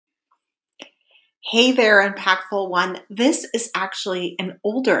Hey there, Impactful One. This is actually an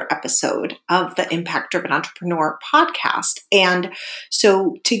older episode of the Impact Driven Entrepreneur podcast. And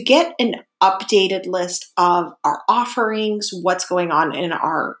so to get an updated list of our offerings, what's going on in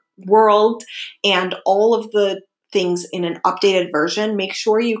our world, and all of the things in an updated version, make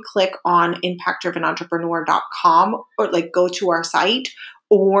sure you click on impactdrivenentrepreneur.com or go to our site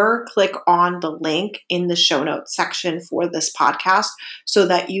or click on the link in the show notes section for this podcast so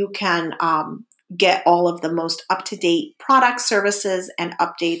that you can get all of the most up-to-date products, services, and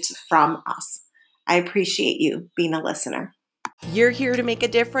updates from us. I appreciate you being a listener. You're here to make a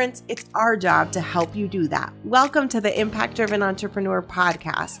difference. It's our job to help you do that. Welcome to the Impact Driven Entrepreneur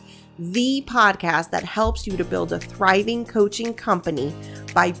podcast, the podcast that helps you to build a thriving coaching company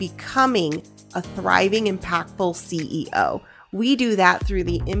by becoming a thriving, impactful CEO. We do that through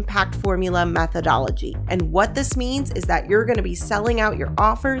the Impact Formula methodology. And what this means is that you're going to be selling out your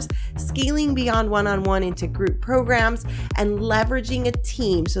offers, scaling beyond one-on-one into group programs, and leveraging a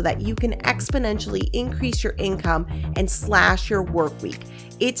team so that you can exponentially increase your income and slash your work week.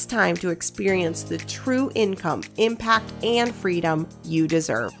 It's time to experience the true income, impact, and freedom you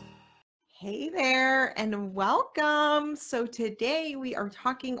deserve. Hey there and welcome. So today we are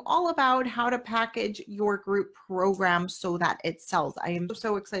talking all about how to package your group program so that it sells. I am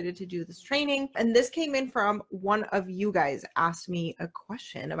so excited to do this training. And this came in from one of you guys asked me a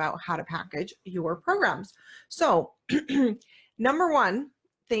question about how to package your programs. So number one,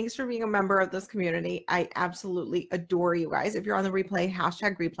 thanks for being a member of this community. I absolutely adore you guys. If you're on the replay,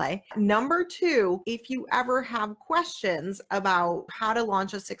 hashtag replay. Number two, if you ever have questions about how to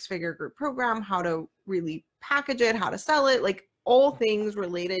launch a six-figure group program, how to really package it, how to sell it, like all things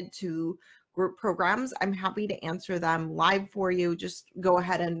related to group programs, I'm happy to answer them live for you. Just go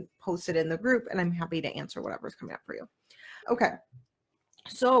ahead and post it in the group and I'm happy to answer whatever's coming up for you. Okay,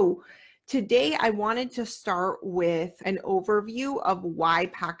 so today, I wanted to start with an overview of why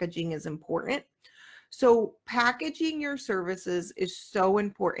packaging is important. So packaging your services is so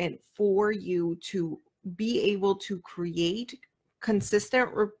important for you to be able to create consistent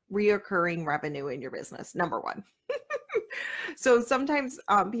reoccurring revenue in your business, number one. So sometimes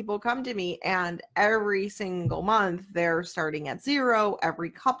people come to me and every single month they're starting at zero. Every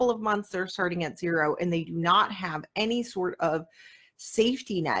couple of months they're starting at zero and they do not have any sort of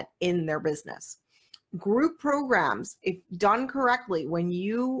safety net in their business. Group programs, if done correctly, when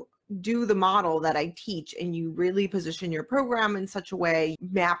you do the model that I teach and you really position your program in such a way,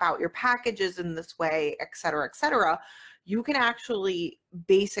 map out your packages in this way, et cetera, you can actually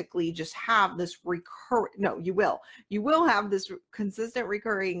basically just have this you will have this consistent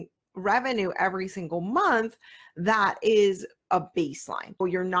recurring revenue every single month that is a baseline. So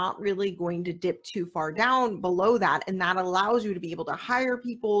you're not really going to dip too far down below that. And that allows you to be able to hire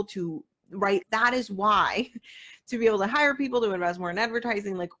people that is why to be able to hire people to invest more in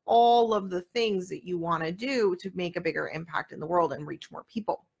advertising, like all of the things that you want to do to make a bigger impact in the world and reach more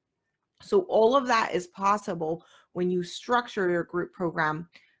people. So all of that is possible when you structure your group program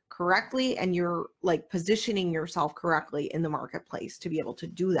correctly and you're positioning yourself correctly in the marketplace to be able to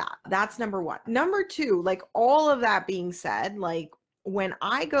do that. That's number one. Number two, all of that being said, when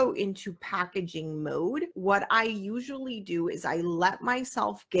I go into packaging mode, what I usually do is I let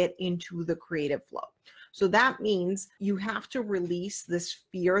myself get into the creative flow. So that means you have to release this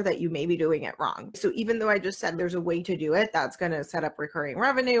fear that you may be doing it wrong. So even though I just said there's a way to do it that's going to set up recurring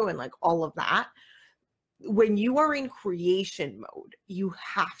revenue and all of that, when you are in creation mode, you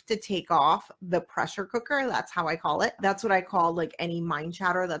have to take off the pressure cooker. That's how I call it. That's what I call any mind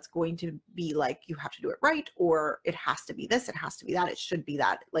chatter that's going to be you have to do it right, or it has to be this, it has to be that, it should be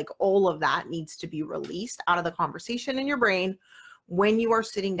that. All of that needs to be released out of the conversation in your brain when you are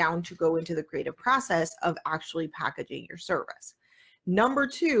sitting down to go into the creative process of actually packaging your service. Number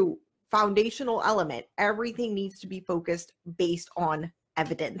two, foundational element, everything needs to be focused based on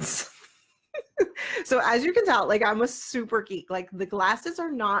evidence. So as you can tell, I'm a super geek. The glasses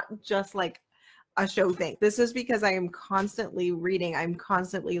are not just a show thing. This is because I am constantly reading, I'm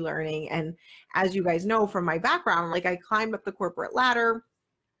constantly learning. And as you guys know from my background, I climbed up the corporate ladder,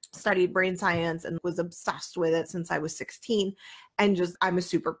 studied brain science, and was obsessed with it since I was 16. And I'm a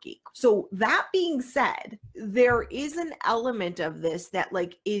super geek. So that being said, there is an element of this that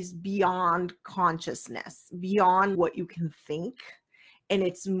is beyond consciousness, beyond what you can think. And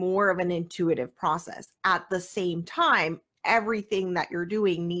it's more of an intuitive process. At the same time, everything that you're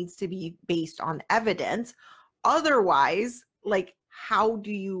doing needs to be based on evidence. Otherwise, how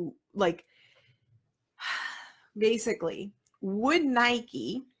do you, basically, would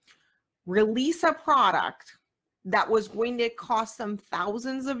Nike release a product that was going to cost them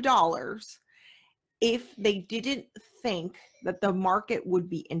thousands of dollars if they didn't think that the market would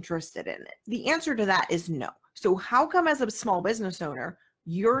be interested in it? The answer to that is no. So how come as a small business owner,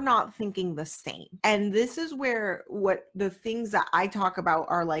 you're not thinking the same? And this is where what the things that I talk about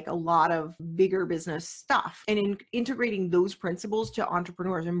are like a lot of bigger business stuff, and in integrating those principles to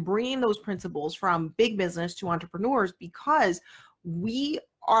entrepreneurs and bringing those principles from big business to entrepreneurs, because we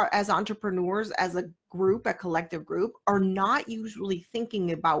are, as entrepreneurs, as a group, a collective group, are not usually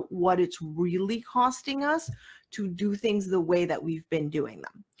thinking about what it's really costing us to do things the way that we've been doing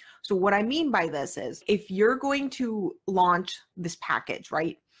them. So what I mean by this is, if you're going to launch this package,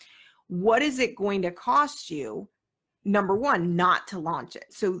 right? What is it going to cost you? Number one, not to launch it.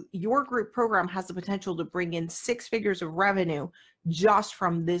 So your group program has the potential to bring in 6 figures of revenue just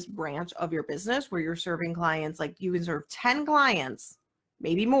from this branch of your business where you're serving clients. Like you can serve 10 clients,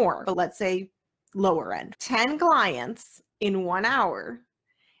 maybe more, but let's say lower end, 10 clients in 1 hour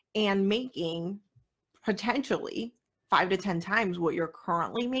and making potentially 5 to 10 times what you're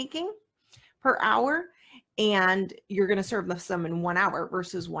currently making per hour. And you're going to serve them in 1 hour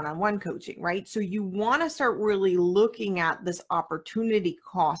versus one-on-one coaching, right? So you want to start really looking at this opportunity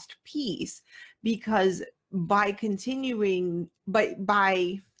cost piece, because by continuing,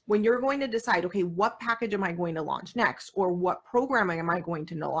 by when you're going to decide, okay, what package am I going to launch next, or what programming am I going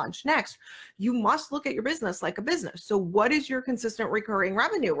to launch next, you must look at your business like a business. So what is your consistent recurring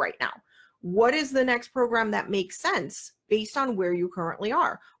revenue right now? What is the next program that makes sense based on where you currently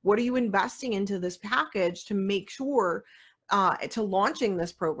are? What are you investing into this package to make sure, to launching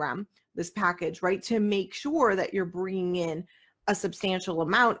this program, this package, right? To make sure that you're bringing in a substantial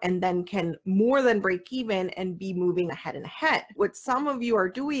amount and then can more than break even and be moving ahead and ahead. What some of you are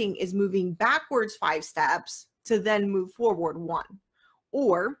doing is moving backwards 5 steps to then move forward 1.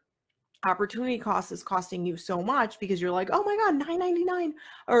 Or opportunity cost is costing you so much because you're like, oh my God, $9.99,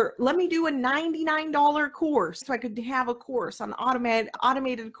 or let me do a $99 course so I could have a course on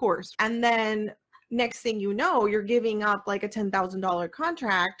automated course. And then next thing you know, you're giving up like a $10,000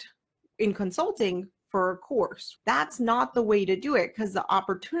 contract in consulting for a course. That's not the way to do it, because the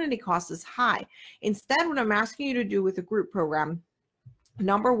opportunity cost is high. Instead, what I'm asking you to do with a group program,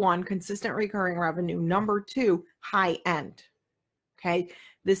 number 1, consistent recurring revenue. Number 2, high end. Okay,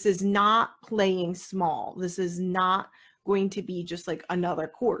 this is not playing small. This is not going to be just like another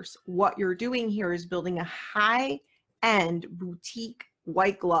course. What you're doing here is building a high-end boutique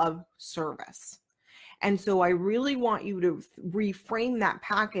white glove service. And so I really want you to reframe that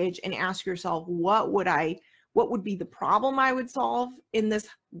package and ask yourself, what would be the problem I would solve in this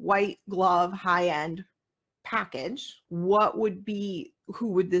white glove high-end package? Who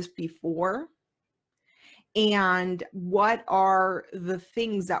would this be for? And what are the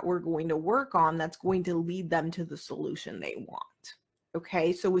things that we're going to work on that's going to lead them to the solution they want?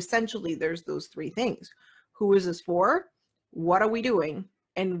 Okay, so essentially there's those 3 things. Who is this for? What are we doing?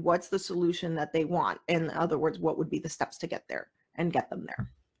 And what's the solution that they want? In other words, what would be the steps to get there and get them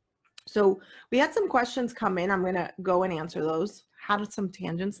there? So we had some questions come in. I'm going to go and answer those. Had some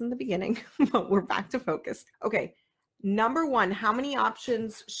tangents in the beginning, but we're back to focus. Okay. Number 1, how many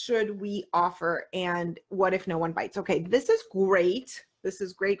options should we offer, and what if no one bites? Okay, this is great. This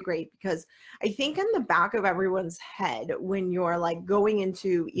is great, because I think in the back of everyone's head, when you're like going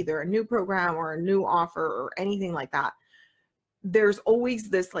into either a new program or a new offer or anything like that, there's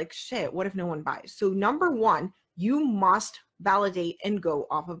always this like, shit, what if no one buys? So number 1, you must validate and go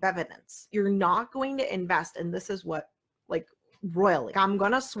off of evidence. You're not going to invest, and this is what, like, royally, I'm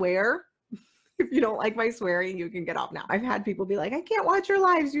going to swear. If you don't like my swearing, you can get off now. I've had people be like, I can't watch your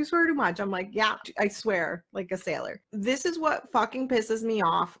lives. You swear too much. I'm like, yeah, I swear like a sailor. This is what fucking pisses me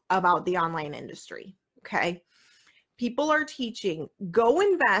off about the online industry. Okay. People are teaching, go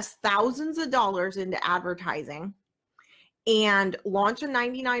invest thousands of dollars into advertising and launch a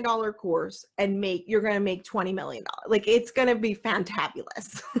 $99 course and you're going to make $20 million. Like, it's going to be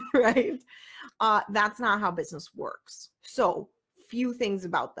fantabulous, right? That's not how business works. So few things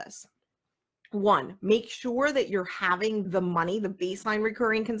about this. 1, make sure that you're having the money, the baseline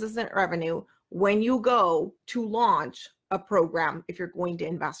recurring consistent revenue, when you go to launch a program, if you're going to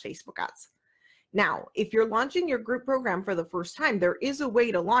invest Facebook ads. Now, if you're launching your group program for the first time, there is a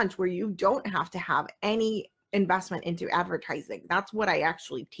way to launch where you don't have to have any investment into advertising. That's what I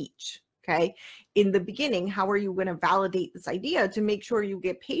actually teach. Okay. In the beginning, how are you going to validate this idea to make sure you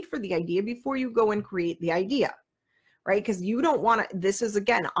get paid for the idea before you go and create the idea? Right? Because you don't want to, this is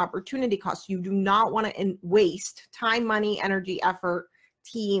again, opportunity cost. You do not want to waste time, money, energy, effort,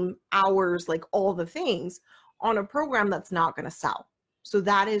 team, hours, like all the things on a program that's not going to sell. So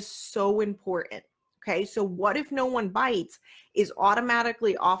that is so important. Okay. So what if no one bites is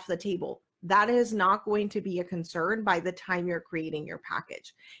automatically off the table. that is not going to be a concern by the time you're creating your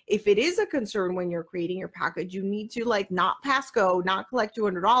package. If it is a concern when you're creating your package, you need to not pass go, not collect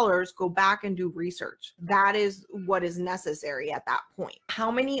 $200, go back and do research. That is what is necessary at that point.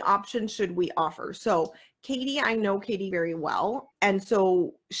 How many options should we offer? So Katie, I know Katie very well. And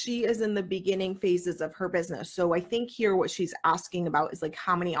so she is in the beginning phases of her business. So I think here what she's asking about is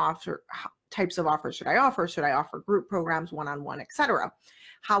how many types of offers should I offer? Should I offer group programs, one-on-one, etc.?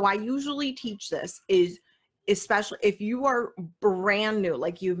 How I usually teach this is, especially if you are brand new,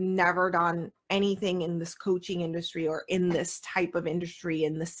 you've never done anything in this coaching industry or in this type of industry,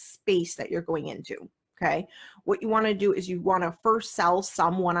 in this space that you're going into, okay? What you want to do is you want to first sell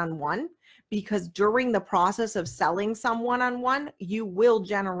some one-on-one, because during the process of selling some one-on-one, you will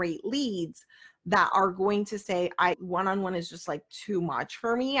generate leads that are going to say, one-on-one is just too much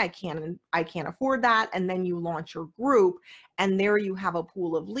for me. I can't afford that. And then you launch your group, and there you have a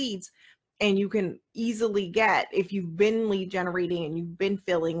pool of leads, and you can easily get, if you've been lead generating and you've been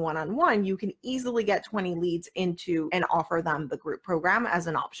filling one-on-one, you can easily get 20 leads into and offer them the group program as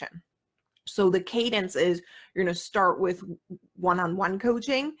an option. So the cadence is you're going to start with one-on-one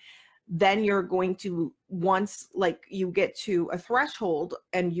coaching. Then you're going to, once you get to a threshold,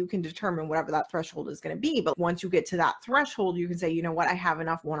 and you can determine whatever that threshold is going to be. But once you get to that threshold, you can say, you know what, I have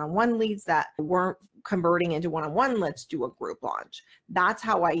enough one-on-one leads that weren't converting into one-on-one. Let's do a group launch. That's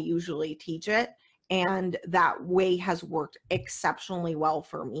how I usually teach it. And that way has worked exceptionally well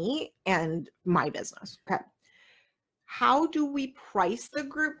for me and my business. Okay. How do we price the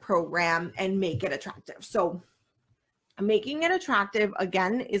group program and make it attractive? So making it attractive,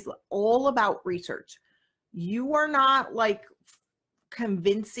 again, is all about research. You are not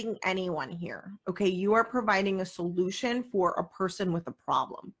convincing anyone here, okay? You are providing a solution for a person with a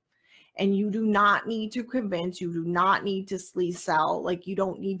problem. And you do not need to convince, you do not need to sleaze sell, you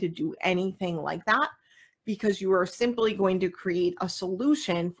don't need to do anything like that, because you are simply going to create a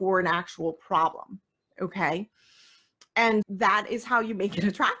solution for an actual problem, okay? And that is how you make it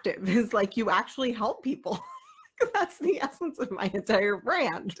attractive, is you actually help people. That's the essence of my entire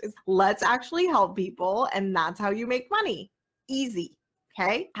brand, is let's actually help people, and that's how you make money. Easy.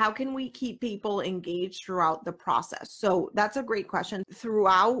 Okay. How can we keep people engaged throughout the process? So that's a great question.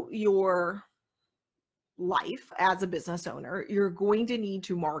 Throughout your life as a business owner, you're going to need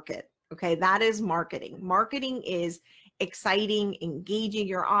to market. Okay. That is marketing. Marketing is exciting, engaging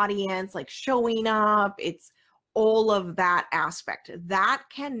your audience, showing up. It's all of that aspect that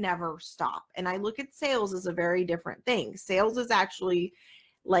can never stop. And I look at sales as a very different thing. Sales is actually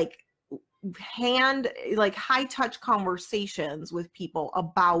high touch conversations with people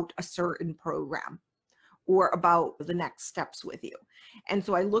about a certain program or about the next steps with you. And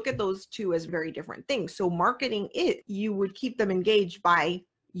so I look at those two as very different things. So marketing, you would keep them engaged by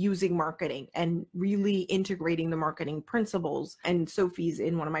using marketing and really integrating the marketing principles. And Sophie's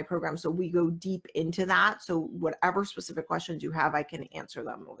in one of my programs, so we go deep into that. So whatever specific questions you have, I can answer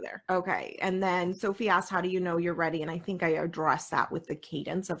them over there. Okay. And then Sophie asked, how do you know you're ready? And I think I addressed that with the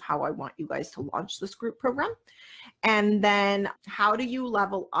cadence of how I want you guys to launch this group program. And then how do you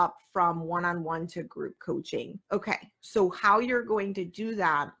level up from one-on-one to group coaching? Okay. So how you're going to do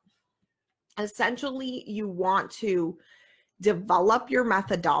that, essentially you want to develop your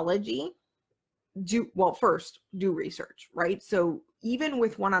methodology. First do research, right? So even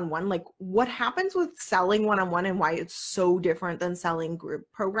with one-on-one, what happens with selling one-on-one and why it's so different than selling group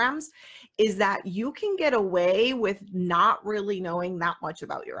programs is that you can get away with not really knowing that much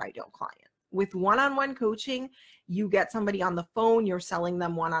about your ideal client. With one-on-one coaching, you get somebody on the phone, you're selling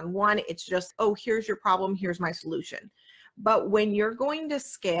them one-on-one. It's just, oh, here's your problem, here's my solution. But when you're going to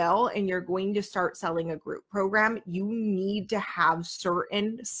scale and you're going to start selling a group program, you need to have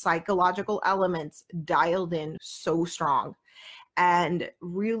certain psychological elements dialed in so strong. And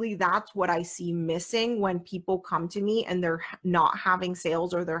really, that's what I see missing when people come to me and they're not having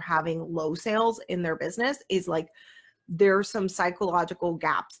sales or they're having low sales in their business, is there's some psychological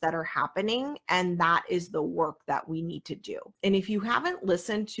gaps that are happening, and that is the work that we need to do. And if you haven't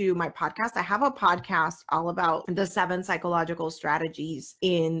listened to my podcast, I have a podcast all about the 7 psychological strategies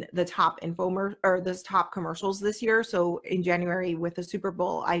in the top top commercials this year. So in January with the Super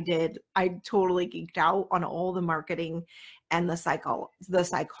Bowl, I totally geeked out on all the marketing and the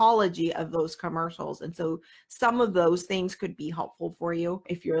psychology of those commercials. And so some of those things could be helpful for you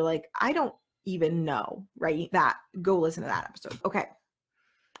if you're I don't even know, right? Go listen to that episode. Okay.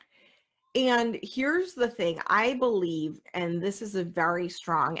 And here's the thing, I believe, and this is a very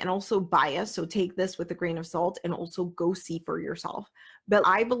strong and also bias, so take this with a grain of salt and also go see for yourself. But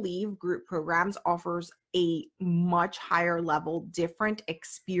I believe group programs offers a much higher level, different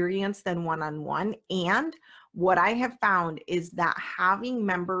experience than one-on-one. And what I have found is that having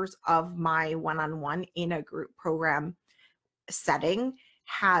members of my one-on-one in a group program setting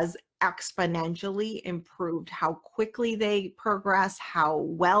has exponentially improved how quickly they progress, how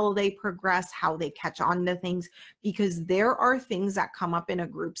well they progress, how they catch on to things, because there are things that come up in a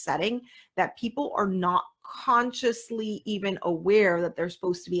group setting that people are not consciously even aware that they're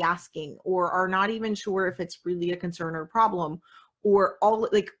supposed to be asking, or are not even sure if it's really a concern or problem, or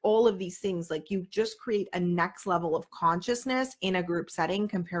all of these things. Like, you just create a next level of consciousness in a group setting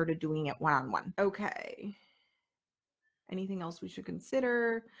compared to doing it one-on-one. Okay. Anything else we should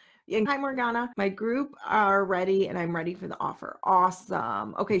consider? Yeah. Hi, Morgana. My group are ready and I'm ready for the offer.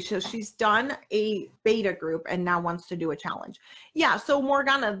 Awesome. Okay, so she's done a beta group and now wants to do a challenge. Yeah, so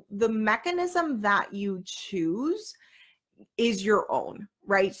Morgana, the mechanism that you choose is your own,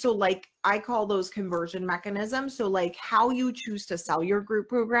 right? So like, I call those conversion mechanisms. So like, how you choose to sell your group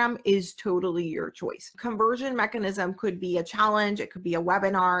program is totally your choice. Conversion mechanism could be a challenge. It could be a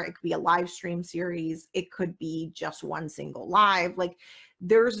webinar. It could be a live stream series. It could be just one single live. Like,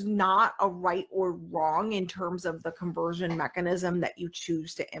 there's not a right or wrong in terms of the conversion mechanism that you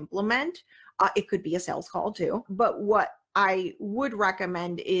choose to implement. It could be a sales call too. But what I would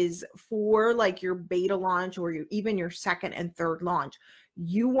recommend is for like your beta launch or even your second and third launch,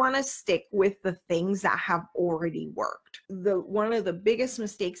 you want to stick with the things that have already worked. One of the biggest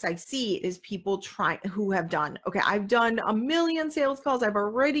mistakes I see is people who have done, okay, I've done 1 million sales calls. I've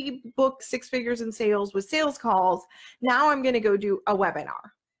already booked 6 figures in sales with sales calls. Now I'm going to go do a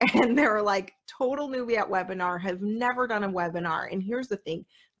webinar. And they're like total newbie at webinar, have never done a webinar. And here's the thing,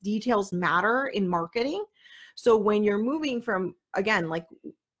 details matter in marketing. So when you're moving from, again, like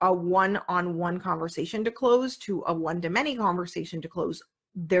a one-on-one conversation to close to a one-to-many conversation to close,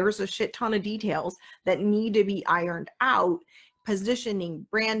 there's a shit ton of details that need to be ironed out. Positioning,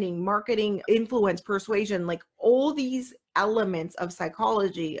 branding, marketing, influence, persuasion, like all these elements of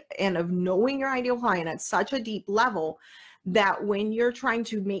psychology and of knowing your ideal client at such a deep level that when you're trying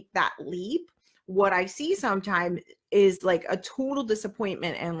to make that leap, what I see sometimes is like a total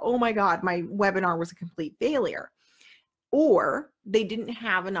disappointment and, oh my God, my webinar was a complete failure. Or they didn't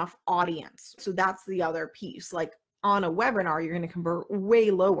have enough audience. So that's the other piece. Like on a webinar, you're going to convert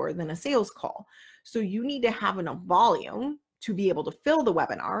way lower than a sales call. So you need to have enough volume to be able to fill the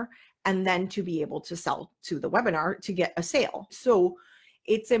webinar and then to be able to sell to the webinar to get a sale. So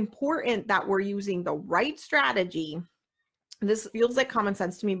it's important that we're using the right strategy. This feels like common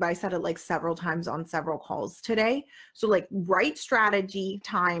sense to me, but I said it like several times on several calls today. So like right strategy,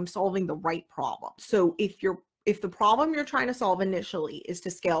 time, solving the right problem. So if the problem you're trying to solve initially is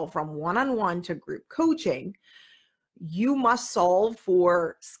to scale from one-on-one to group coaching, you must solve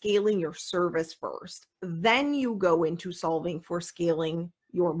for scaling your service first. Then you go into solving for scaling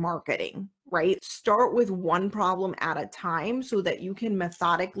your marketing, right? Start with one problem at a time so that you can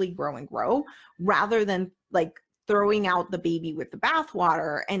methodically grow and grow rather than like throwing out the baby with the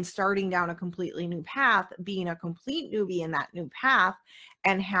bathwater and starting down a completely new path, being a complete newbie in that new path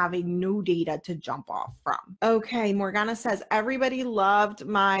and having no data to jump off from. Okay, Morgana says, everybody loved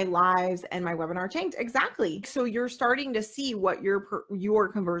my lives and my webinar changed. Exactly. So you're starting to see what your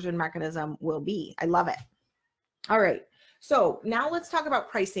conversion mechanism will be. I love it. All right. So now let's talk about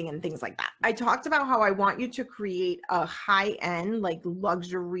pricing and things like that. I talked about how I want you to create a high-end, like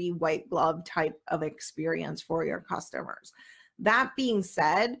luxury white glove type of experience for your customers. That being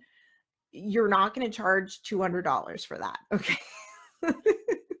said, you're not going to charge $200 for that. Okay.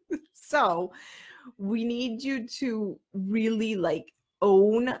 So we need you to really like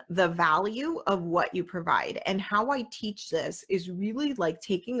own the value of what you provide. And how I teach this is really like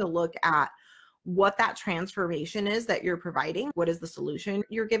taking a look at what that transformation is that you're providing, what is the solution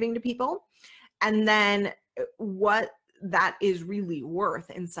you're giving to people, and then what that is really worth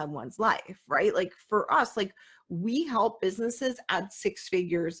in someone's life, right? Like for us, like we help businesses add 6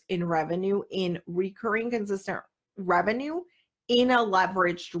 figures in revenue, in recurring consistent revenue in a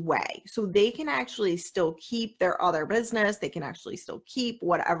leveraged way. So they can actually still keep their other business. They can actually still keep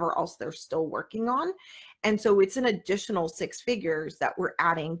whatever else they're still working on. And so it's an additional 6 figures that we're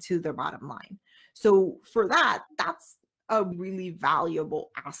adding to their bottom line. So for that, that's a really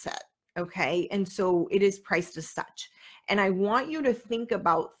valuable asset. Okay. And so it is priced as such. And I want you to think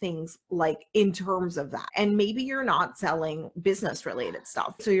about things like in terms of that. And maybe you're not selling business related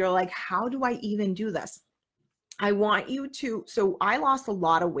stuff. So you're like, how do I even do this? I want you to, so I lost a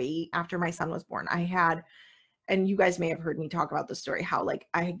lot of weight after my son was born. I had and you guys may have heard me talk about the story, how like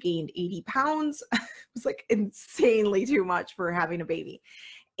I had gained 80 pounds. It was like insanely too much for having a baby.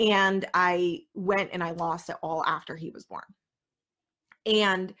 And I went and I lost it all after he was born.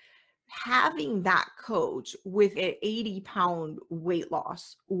 And having that coach with an 80-pound weight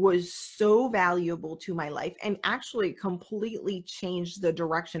loss was so valuable to my life, and actually completely changed the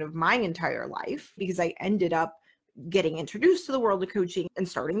direction of my entire life, because I ended up getting introduced to the world of coaching and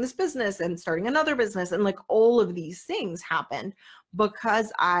starting this business and starting another business. And like all of these things happened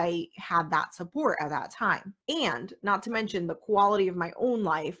because I had that support at that time. And not to mention the quality of my own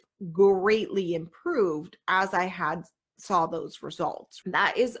life greatly improved as I saw those results.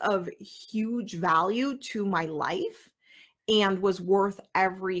 That is of huge value to my life and was worth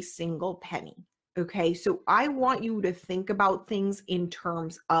every single penny. Okay, so I want you to think about things in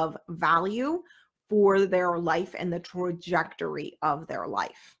terms of value for their life and the trajectory of their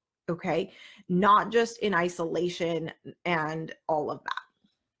life. Okay, not just in isolation and all of that.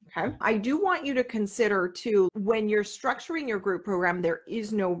 Okay. I do want you to consider too, when you're structuring your group program, there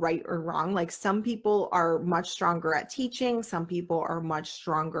is no right or wrong. Like some people are much stronger at teaching. Some people are much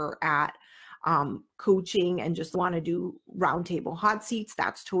stronger at coaching and just want to do roundtable hot seats.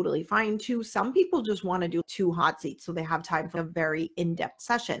 That's totally fine too. Some people just want to do 2 hot seats so they have time for a very in-depth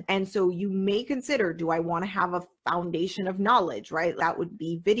session. And so you may consider, do I want to have a foundation of knowledge, right? That would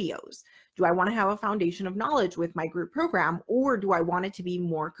be videos. Do I want to have a foundation of knowledge with my group program, or do I want it to be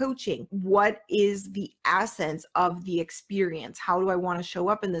more coaching? What is the essence of the experience? How do I want to show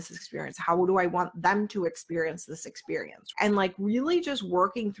up in this experience? How do I want them to experience this experience? And like really just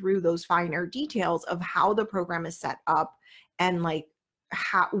working through those finer details of how the program is set up and like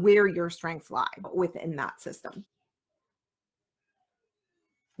where your strengths lie within that system.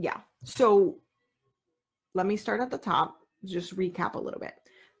 Yeah. So let me start at the top, just recap a little bit.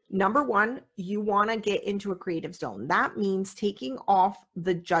 Number 1, you want to get into a creative zone. That means taking off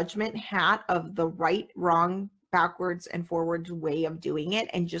the judgment hat of the right, wrong, backwards and forwards way of doing it,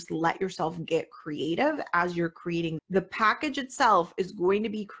 and just let yourself get creative as you're creating. The package itself is going to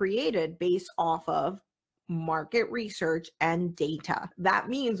be created based off of market research and data. That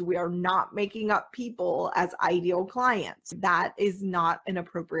means we are not making up people as ideal clients. That is not an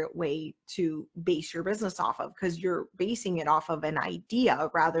appropriate way to base your business off of, because you're basing it off of an idea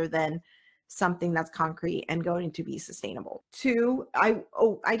rather than something that's concrete and going to be sustainable. 2, I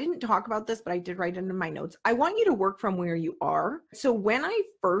didn't talk about this, but I did write it in my notes. I want you to work from where you are. So when I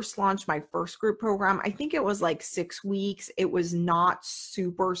first launched my first group program, I think it was like 6 weeks. It was not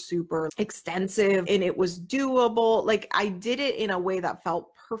super extensive and it was doable. Like I did it in a way that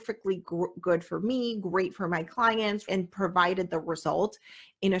felt perfectly good for me, great for my clients, and provided the result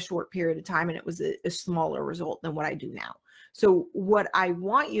in a short period of time. And it was a smaller result than what I do now. So what I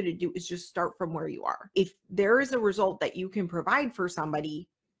want you to do is just start from where you are. If there is a result that you can provide for somebody,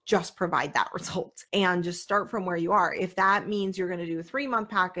 just provide that result and just start from where you are. If that means you're going to do a 3-month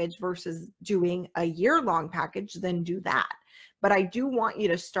package versus doing a year-long package, then do that. But I do want you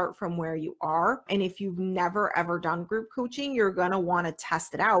to start from where you are. And if you've never ever done group coaching, you're going to want to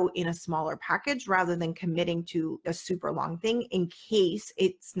test it out in a smaller package rather than committing to a super long thing in case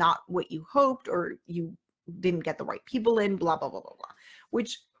it's not what you hoped or you didn't get the right people in, blah, blah, blah, blah, blah,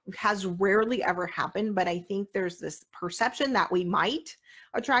 which has rarely ever happened. But I think there's this perception that we might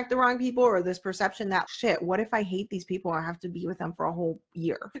attract the wrong people, or this perception that, shit, what if I hate these people? I have to be with them for a whole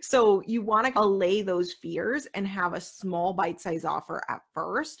year. So you want to allay those fears and have a small bite-sized offer at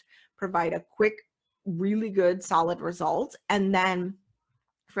first, provide a quick, really good, solid result. And then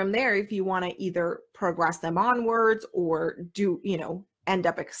from there, if you want to either progress them onwards or end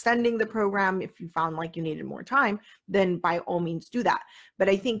up extending the program, if you found like you needed more time, then by all means do that. But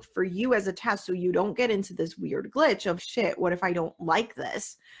I think for you as a test, so you don't get into this weird glitch of, shit, what if I don't like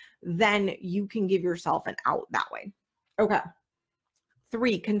this? Then you can give yourself an out that way. Okay.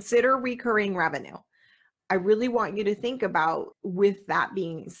 3, consider recurring revenue. I really want you to think about, with that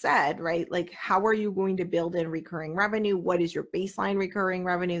being said, right? Like, how are you going to build in recurring revenue? What is your baseline recurring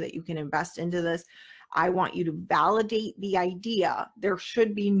revenue that you can invest into this? I want you to validate the idea. There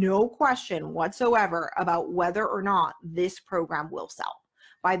should be no question whatsoever about whether or not this program will sell.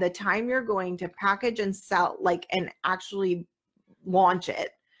 By the time you're going to package and sell, and actually launch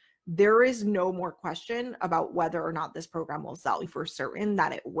it, there is no more question about whether or not this program will sell. For certain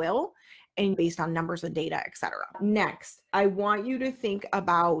that it will, and based on numbers and data, etc. Next, I want you to think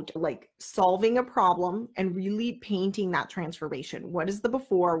about solving a problem and really painting that transformation. What is the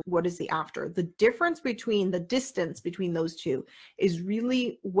before? What is the after? The distance between those two is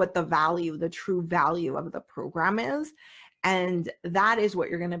really what the true value of the program is. And that is what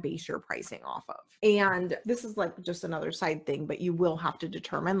you're going to base your pricing off of. And this is like just another side thing, but you will have to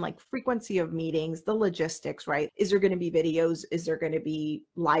determine like frequency of meetings, the logistics, right? Is there going to be videos? Is there going to be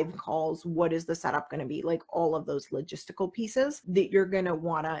live calls? What is the setup going to be? Like all of those logistical pieces that you're going to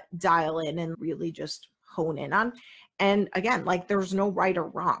want to dial in and really just hone in on. And again, like there's no right or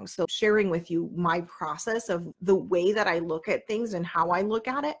wrong. So sharing with you my process of the way that I look at things and how I look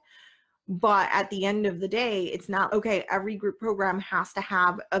at it. But at the end of the day, it's not, okay, every group program has to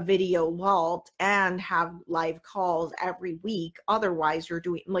have a video vault and have live calls every week. Otherwise you're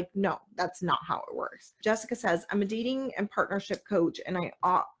doing like, no, that's not how it works. Jessica says, I'm a dating and partnership coach, and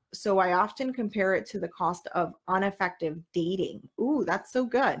so I often compare it to the cost of ineffective dating. Ooh, that's so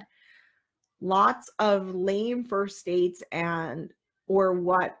good. Lots of lame first dates or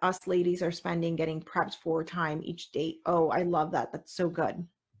what us ladies are spending getting prepped for time each date. Oh, I love that. That's so good.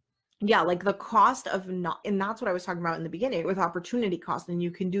 Yeah, like the cost of not, and that's what I was talking about in the beginning with opportunity cost. And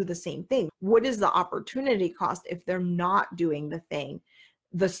you can do the same thing. What is the opportunity cost if they're not doing the thing,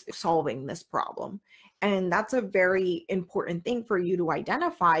 solving this problem? And that's a very important thing for you to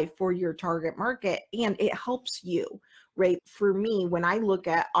identify for your target market. And it helps you, right? For me, when I look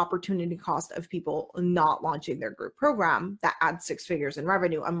at opportunity cost of people not launching their group program that adds 6 figures in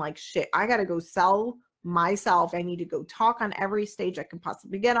revenue, I'm like, shit, I got to go sell myself. I need to go talk on every stage I can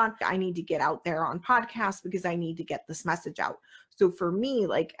possibly get on. I need to get out there on podcasts because I need to get this message out. So for me,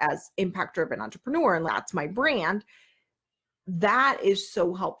 like as impact driven entrepreneur, and that's my brand, that is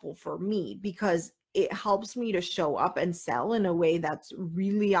so helpful for me because it helps me to show up and sell in a way that's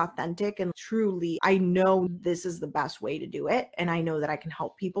really authentic and truly, I know this is the best way to do it. And I know that I can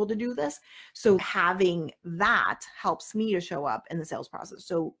help people to do this. So having that helps me to show up in the sales process.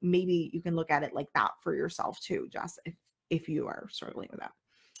 So maybe you can look at it like that for yourself too, Jess, if you are struggling with that.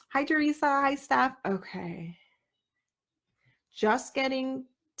 Hi, Teresa. Hi, Steph. Okay. Just getting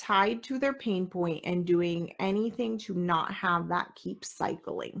tied to their pain point and doing anything to not have that keep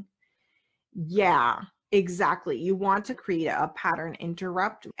cycling. Yeah, exactly. You want to create a pattern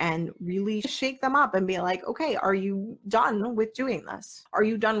interrupt and really shake them up and be like, okay, are you done with doing this? Are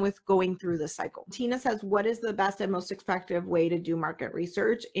you done with going through this cycle? Tina says, what is the best and most effective way to do market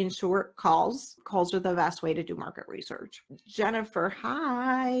research? In short, calls. Calls are the best way to do market research. Jennifer,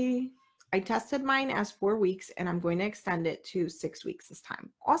 hi. I tested mine as 4 weeks and I'm going to extend it to 6 weeks this time.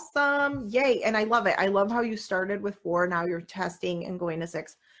 Awesome. Yay. And I love it. I love how you started with 4. Now you're testing and going to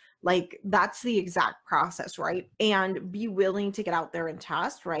 6. Like that's the exact process, right? And be willing to get out there and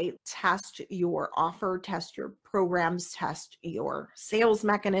test, right? Test your offer, test your programs, test your sales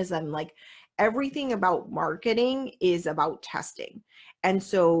mechanism. Like everything about marketing is about testing. And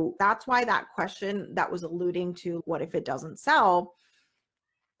so that's why that question that was alluding to, what if it doesn't sell,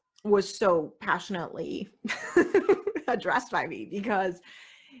 was so passionately addressed by me, because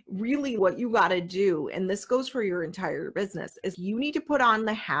really what you got to do, and this goes for your entire business, is you need to put on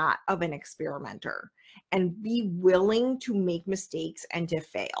the hat of an experimenter and be willing to make mistakes and to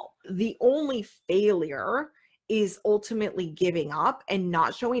fail. The only failure is ultimately giving up and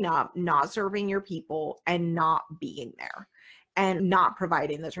not showing up, not serving your people, and not being there. And not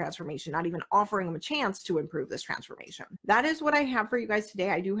providing the transformation, not even offering them a chance to improve this transformation. That is what I have for you guys today.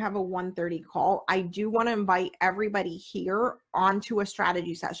 I do have a 1:30 call. I do want to invite everybody here onto a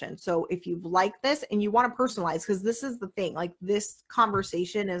strategy session. So if you've liked this and you want to personalize, because this is the thing, like this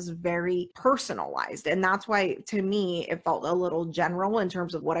conversation is very personalized. And that's why, to me, it felt a little general in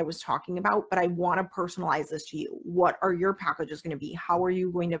terms of what I was talking about, but I want to personalize this to you. What are your packages going to be? How are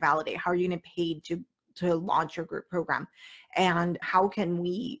you going to validate? How are you going to pay to launch your group program? And how can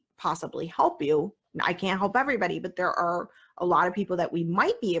we possibly help you? I can't help everybody, but there are a lot of people that we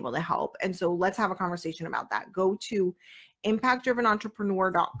might be able to help. And so let's have a conversation about that. Go to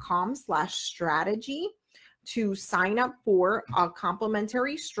impactdrivenentrepreneur.com/strategy to sign up for a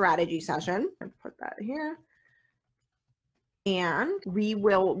complimentary strategy session. I'll put that here. And we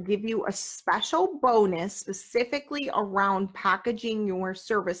will give you a special bonus specifically around packaging your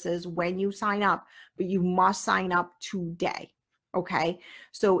services when you sign up, but you must sign up today. Okay.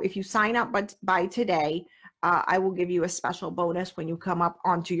 So if you sign up by today, I will give you a special bonus when you come up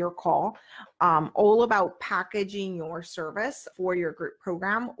onto your call, all about packaging your service for your group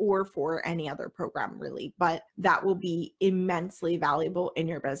program or for any other program really, but that will be immensely valuable in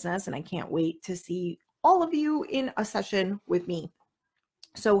your business. And I can't wait to see all of you in a session with me.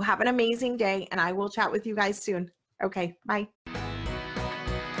 So have an amazing day, and I will chat with you guys soon. Okay, bye.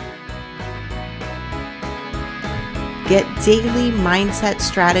 Get daily mindset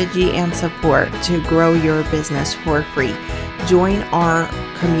strategy and support to grow your business for free. Join our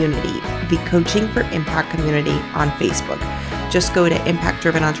community, the Coaching for Impact community on Facebook. Just go to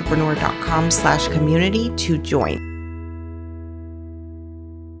impactdrivenentrepreneur.com/community to join.